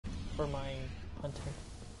for my hunter.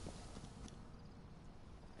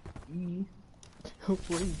 What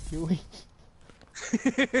are you doing?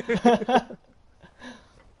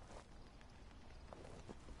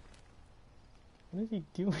 What is he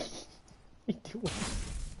doing? What are you doing?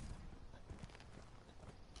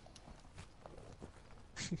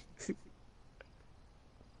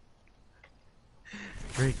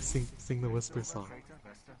 Rick, sing the whisper song.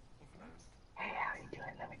 Hey, how you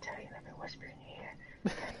doing? Let me tell you, let me whisper in your ear.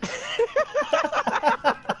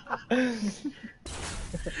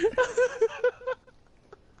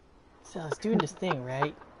 So I was doing this thing,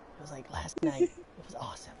 right? It was like last night. It was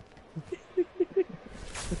awesome.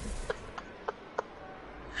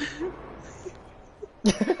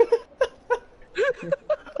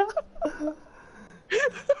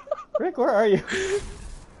 Rick, where are you?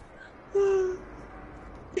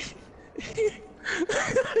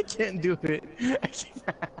 I can't do it. I can't.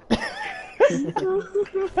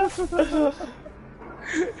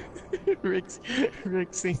 Rick,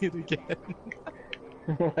 sing it again.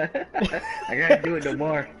 What? I gotta do it no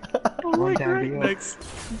more.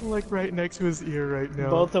 Like right next to his ear right now.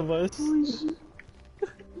 Both of us.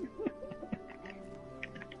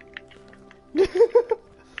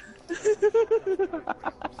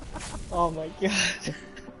 Oh my god.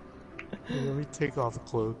 Let me take off the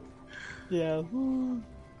cloak. Yeah.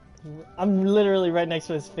 I'm literally right next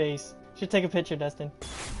to his face. Should take a picture, Dustin.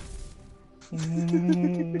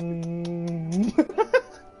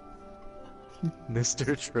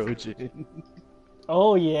 Mr. Trojan.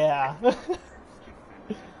 Oh yeah.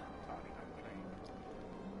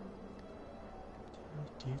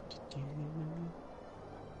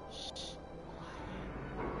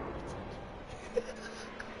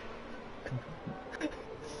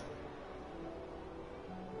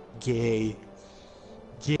 Gay.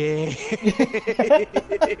 Gay.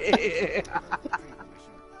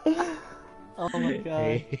 Oh my god.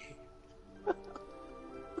 Hey.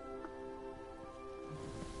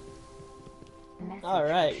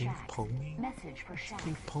 Alright. Pink pony?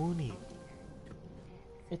 Pink pony.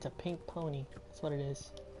 It's a pink pony. That's what it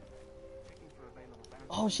is.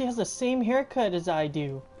 Oh, she has the same haircut as I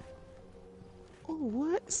do. Oh,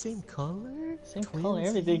 what? Same color? Same color,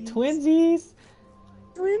 everything. Twinsies!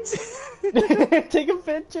 Twins? Take a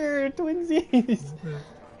picture, twinsies!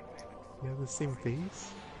 You have the same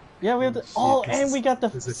face? Yeah, we have the. Shit, Oh, and we got the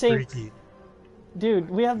this is same. freaky. Dude,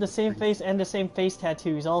 we have the same face and the same face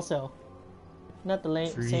tattoos also. Not the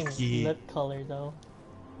same Freaky. lip color though.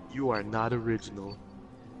 You are not original.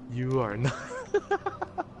 You are not.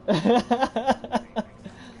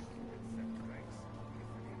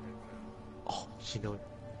 Oh,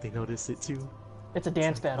 they noticed it too. It's a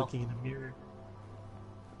dance Like battle. looking in a mirror.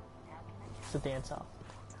 It's a dance off.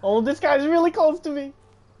 Oh, this guy's really close to me,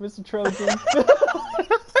 Mr. Trojan.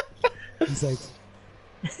 He's like,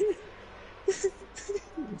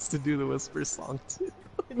 it's to do the whisper song too.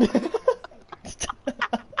 Look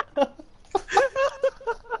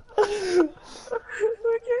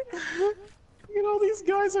at all these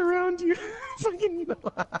guys around you. Fucking.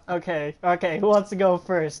 Okay, who wants to go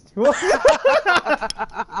first?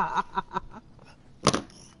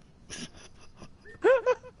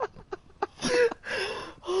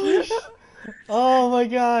 Oh my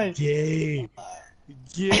god. Gay.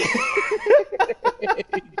 Gay.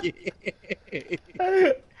 Gay.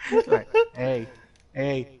 Right.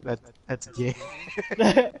 Hey, that's gay.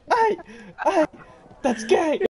 Hey, that's gay.